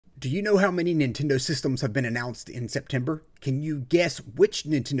Do you know how many Nintendo systems have been announced in September? Can you guess which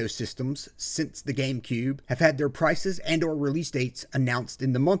Nintendo systems, since the GameCube, have had their prices and or release dates announced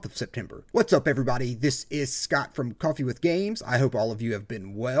in the month of September? What's up, everybody? This is Scott from Coffee with Games. I hope all of you have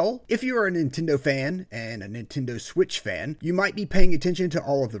been well. If you are a Nintendo fan and a Nintendo Switch fan, you might be paying attention to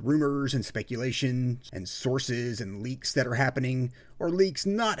all of the rumors and speculations and sources and leaks that are happening, or leaks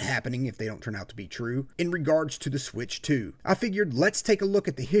not happening if they don't turn out to be true, in regards to the Switch 2. I figured let's take a look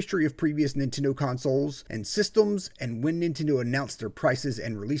at the history of previous Nintendo consoles and systems and when Nintendo announced their prices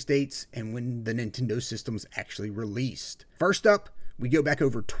and release dates and when the Nintendo systems actually released. First up, we go back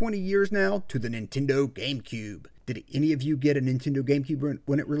over 20 years now to the Nintendo GameCube. Did any of you get a Nintendo GameCube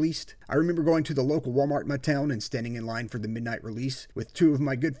when it released? I remember going to the local Walmart in my town and standing in line for the midnight release with two of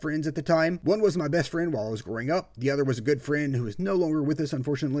my good friends at the time. One was my best friend while I was growing up. The other was a good friend who is no longer with us,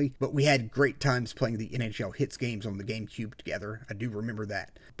 unfortunately, but we had great times playing the NHL Hits games on the GameCube together. I do remember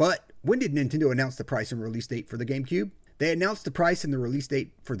that. But when did Nintendo announce the price and release date for the GameCube? They announced the price and the release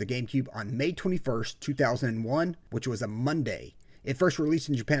date for the GameCube on May 21st, 2001, which was a Monday. It first released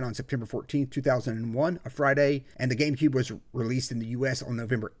in Japan on September 14th, 2001, a Friday, and the GameCube was released in the US on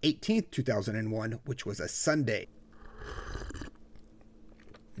November 18th, 2001, which was a Sunday.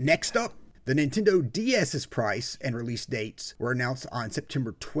 Next up, the Nintendo DS's price and release dates were announced on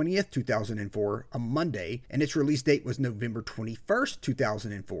September 20th, 2004, a Monday, and its release date was November 21st,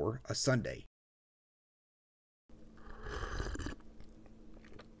 2004, a Sunday.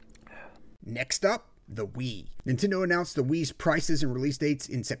 Next up, the Wii. Nintendo announced the Wii's prices and release dates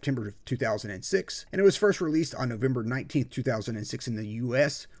in September of 2006, and it was first released on November 19th, 2006 in the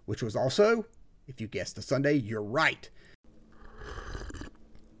US, which was also, if you guessed the Sunday, you're right.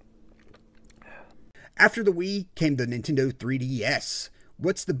 After the Wii came the Nintendo 3DS.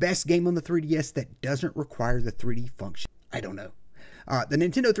 What's the best game on the 3DS that doesn't require the 3D function? I don't know. The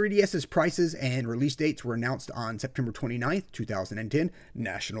Nintendo 3DS's prices and release dates were announced on September 29th, 2010,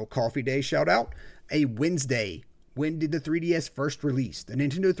 National Coffee Day shout out, a Wednesday. When did the 3DS first release? The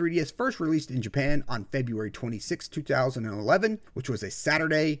Nintendo 3DS first released in Japan on February 26, 2011, which was a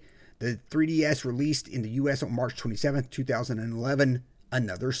Saturday. The 3DS released in the US on March 27th, 2011,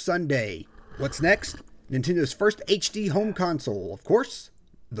 another Sunday. What's next? Nintendo's first HD home console, of course,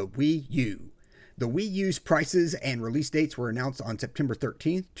 the Wii U. The Wii U's prices and release dates were announced on September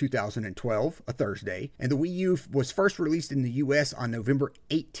 13th, 2012, a Thursday, and the Wii U was first released in the US on November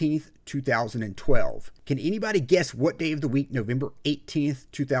 18th, 2012. Can anybody guess what day of the week November 18th,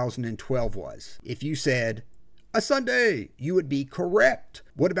 2012 was? If you said a Sunday, you would be correct.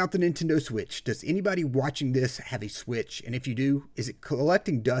 What about the Nintendo Switch? Does anybody watching this have a Switch? And if you do, is it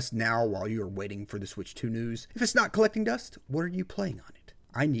collecting dust now while you are waiting for the Switch 2 news? If it's not collecting dust, what are you playing on it?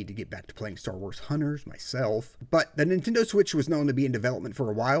 I need to get back to playing Star Wars Hunters myself. But the Nintendo Switch was known to be in development for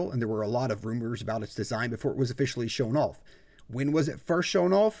a while, and there were a lot of rumors about its design before it was officially shown off. When was it first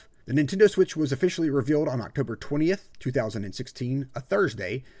shown off? The Nintendo Switch was officially revealed on October 20th, 2016, a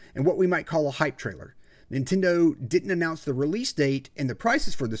Thursday, in what we might call a hype trailer. Nintendo didn't announce the release date and the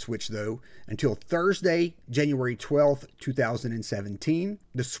prices for the Switch, though, until Thursday, January 12th, 2017.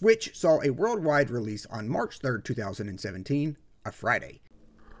 The Switch saw a worldwide release on March 3rd, 2017, a Friday.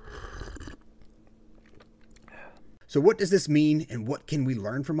 So what does this mean and what can we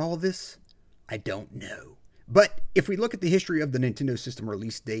learn from all of this? I don't know. But if we look at the history of the Nintendo system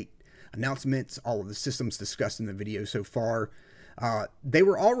release date, announcements, all of the systems discussed in the video so far, they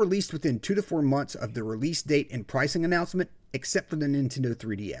were all released within 2 to 4 months of the release date and pricing announcement, except for the Nintendo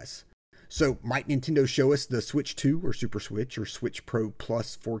 3DS. So might Nintendo show us the Switch 2 or Super Switch or Switch Pro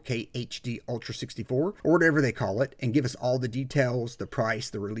Plus 4K HD Ultra 64 or whatever they call it and give us all the details, the price,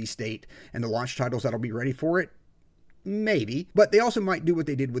 the release date, and the launch titles that'll be ready for it? Maybe, but they also might do what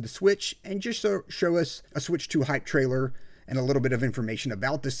they did with the Switch and just show us a Switch 2 hype trailer and a little bit of information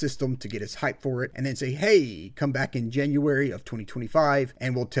about the system to get us hyped for it, and then say, hey, come back in January of 2025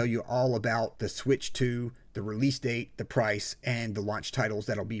 and we'll tell you all about the Switch 2, the release date, the price, and the launch titles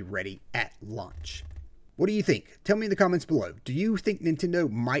that'll be ready at launch. What do you think? Tell me in the comments below. Do you think Nintendo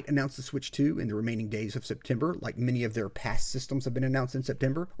might announce the Switch 2 in the remaining days of September, like many of their past systems have been announced in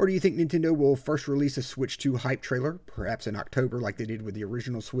September? Or do you think Nintendo will first release a Switch 2 hype trailer, perhaps in October like they did with the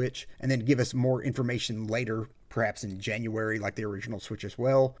original Switch, and then give us more information later, perhaps in January like the original Switch as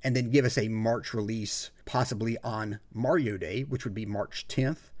well, and then give us a March release, possibly on Mario Day, which would be March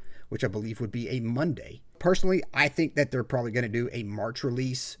 10th, which I believe would be a Monday? Personally, I think that they're probably going to do a March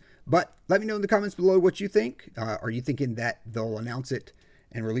release. But let me know in the comments below what you think. Are you thinking that they'll announce it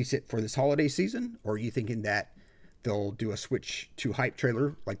and release it for this holiday season? Or are you thinking that they'll do a Switch 2 hype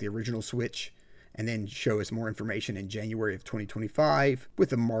trailer like the original Switch and then show us more information in January of 2025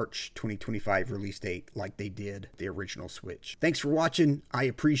 with a March 2025 release date like they did the original Switch. Thanks for watching. I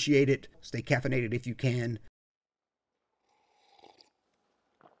appreciate it. Stay caffeinated if you can.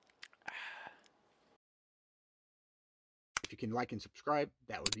 If you can like and subscribe,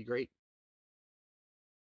 that would be great.